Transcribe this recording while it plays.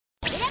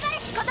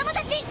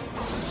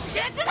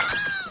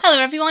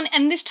Hello everyone,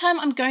 and this time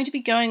I'm going to be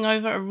going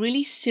over a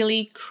really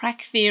silly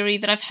crack theory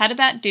that I've had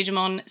about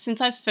Digimon since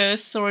I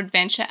first saw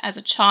Adventure as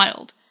a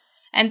child.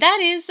 And that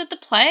is that the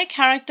player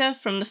character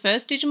from the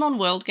first Digimon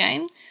World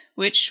game,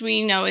 which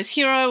we know as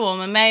Hero or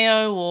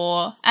Mameo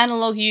or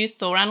Analog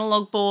Youth or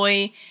Analog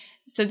Boy,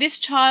 so this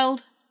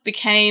child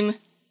became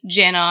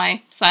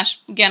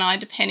Gennai/Gennai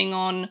depending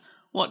on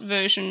what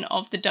version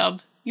of the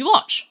dub you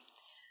watch.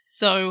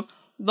 So,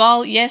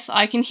 while yes,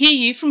 I can hear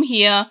you from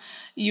here,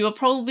 you are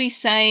probably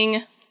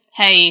saying,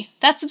 hey,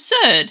 that's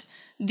absurd.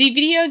 The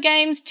video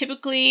games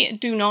typically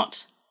do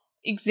not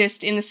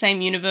exist in the same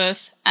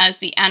universe as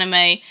the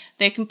anime.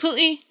 They're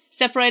completely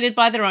separated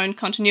by their own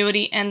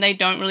continuity and they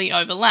don't really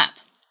overlap.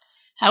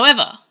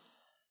 However,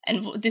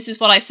 and this is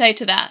what I say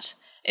to that,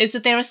 is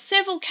that there are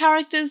several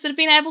characters that have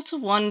been able to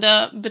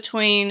wander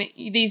between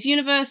these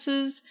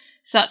universes,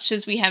 such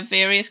as we have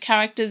various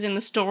characters in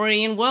the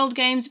story and world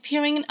games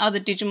appearing in other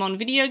Digimon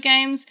video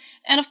games,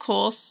 and of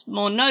course,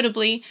 more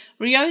notably,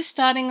 Ryo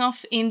starting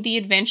off in the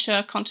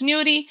Adventure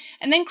continuity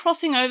and then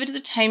crossing over to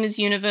the Tamers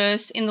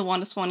universe in the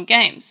WonderSwan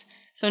games.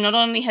 So not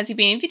only has he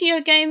been in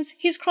video games,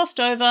 he's crossed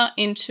over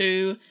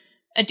into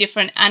a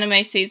different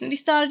anime season that he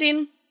started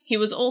in. He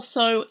was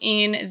also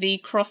in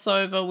the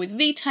crossover with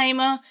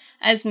V-Tamer,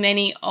 as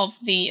many of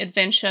the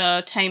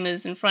Adventure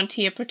Tamers and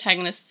Frontier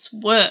protagonists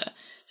were.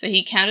 So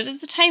he counted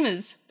as the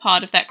Tamers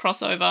part of that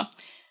crossover.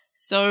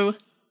 So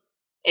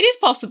it is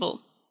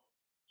possible.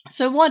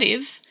 So what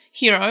if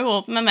Hero,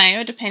 or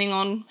Mameo, depending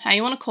on how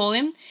you want to call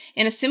him,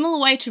 in a similar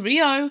way to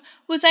Ryo,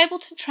 was able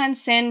to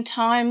transcend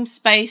time,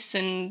 space,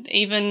 and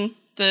even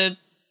the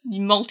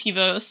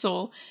multiverse,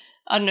 or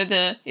I don't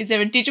know, is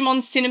there a Digimon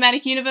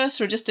cinematic universe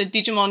or just a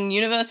Digimon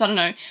universe? I don't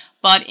know.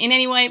 But in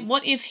any way,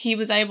 what if he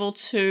was able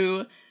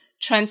to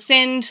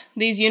transcend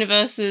these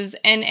universes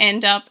and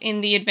end up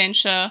in the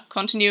Adventure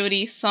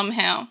continuity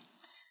somehow?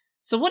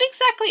 So what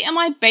exactly am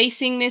I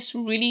basing this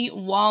really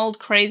wild,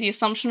 crazy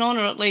assumption on,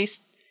 or at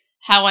least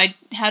how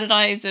did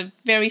I as a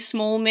very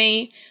small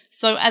me?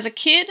 So as a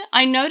kid,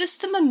 I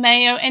noticed that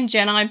Mameo and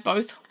Gennai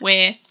both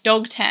wear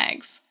dog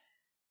tags.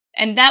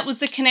 And that was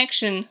the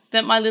connection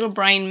that my little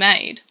brain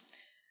made.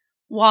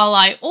 While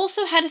I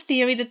also had a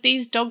theory that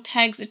these dog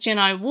tags that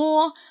Gennai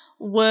wore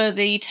were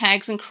the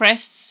tags and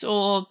crests,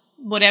 or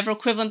whatever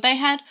equivalent they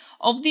had,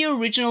 of the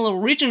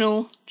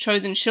original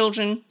chosen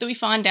children that we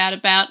find out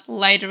about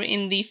later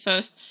in the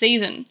first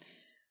season.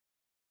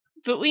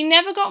 But we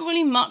never got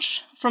really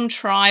much from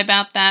Tri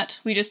about that.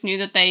 We just knew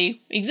that they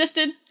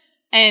existed,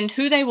 and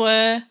who they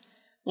were,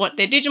 what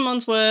their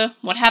Digimons were,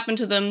 what happened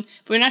to them,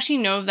 but we don't actually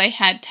know if they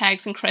had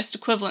tags and crest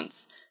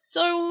equivalents.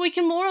 So we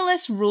can more or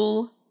less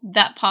rule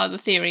that part of the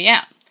theory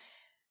out.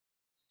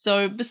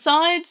 So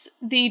besides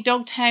the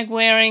dog tag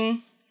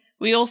wearing,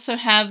 we also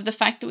have the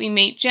fact that we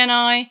meet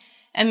Gennai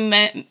and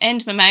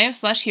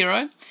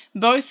Mameo/Hero,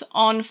 both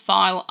on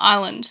File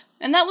Island.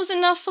 And that was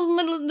enough for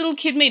little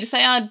kid me to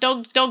say,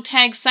 dog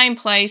tag, same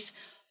place.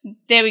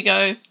 There we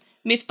go.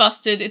 Myth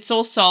busted, it's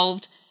all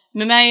solved.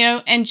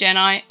 Mameo and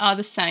Gennai are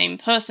the same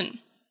person.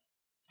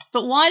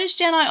 But why does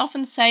Gennai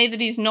often say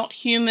that he's not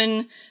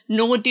human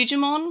nor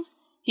Digimon?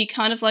 He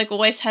kind of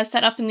always has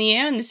that up in the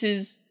air, and this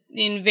is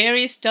in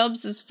various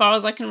dubs as far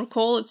as I can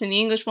recall. It's in the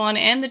English one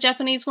and the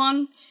Japanese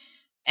one.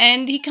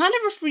 And he kind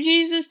of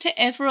refuses to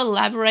ever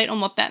elaborate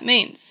on what that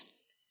means.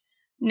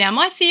 Now,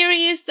 my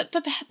theory is that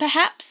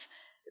perhaps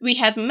we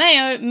had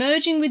Mameo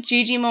merging with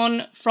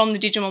Digimon from the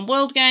Digimon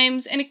World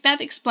games, and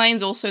that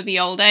explains also the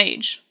old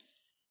age.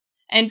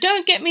 And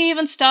don't get me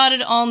even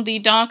started on the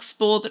dark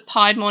spore that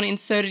Piedmon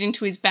inserted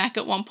into his back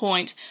at one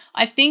point.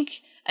 I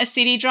think a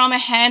CD drama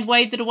hand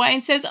waved it away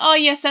and says, oh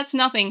yes, that's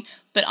nothing,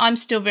 but I'm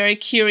still very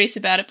curious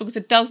about it because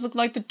it does look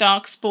like the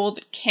dark spore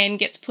that Ken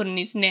gets put in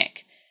his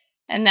neck.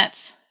 And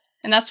that's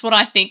what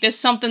I think. There's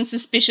something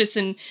suspicious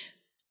and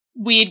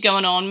weird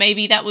going on.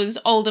 Maybe that was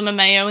older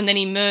Mameo and then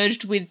he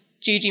merged with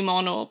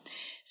Digimon or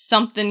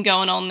something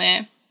going on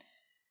there.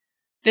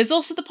 There's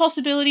also the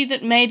possibility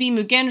that maybe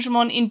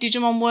Mugendramon in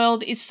Digimon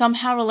World is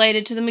somehow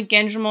related to the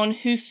Mugendramon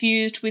who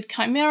fused with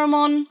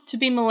Chimeramon to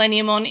be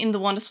Millenniumon in the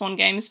WonderSwan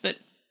games, but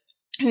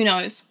who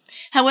knows.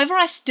 However,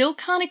 I still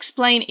can't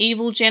explain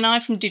evil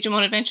Gennai from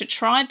Digimon Adventure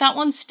Tri. That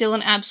one's still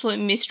an absolute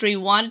mystery.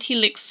 Why did he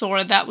lick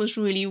Sora? That was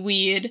really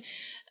weird.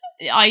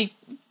 I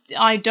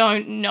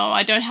don't know.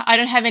 I don't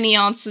have any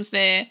answers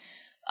there.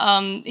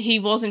 He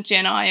wasn't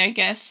Gennai, I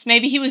guess.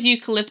 Maybe he was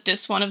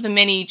Eucalyptus, one of the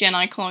many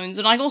Gennai clones.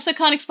 And I also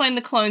can't explain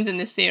the clones in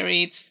this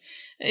theory.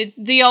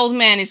 The old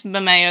man is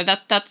Mameo.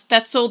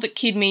 That's all that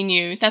Kid Me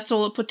knew. That's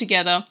all it put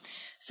together.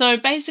 So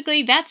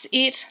basically, that's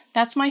it.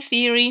 That's my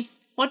theory.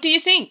 What do you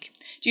think?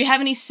 Do you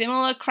have any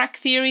similar crack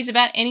theories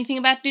about anything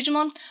about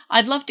Digimon?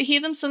 I'd love to hear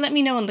them, so let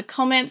me know in the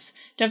comments.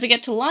 Don't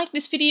forget to like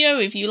this video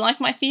if you like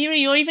my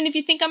theory, or even if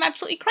you think I'm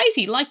absolutely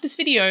crazy, like this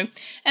video.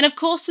 And of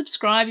course,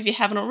 subscribe if you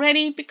haven't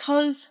already,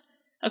 because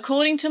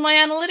According to my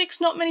analytics,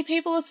 not many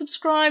people are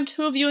subscribed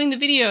who are viewing the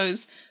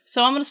videos.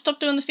 So I'm going to stop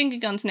doing the finger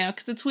guns now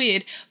because it's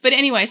weird. But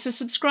anyway, so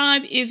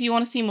subscribe if you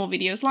want to see more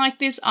videos like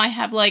this. I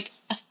have like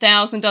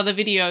 1,000 other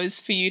videos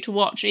for you to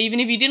watch. Even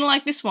if you didn't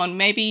like this one,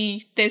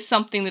 maybe there's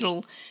something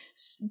that'll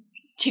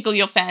tickle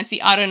your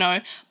fancy. I don't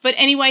know. But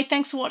anyway,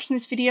 thanks for watching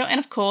this video. And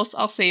of course,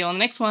 I'll see you on the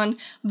next one.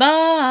 Bye!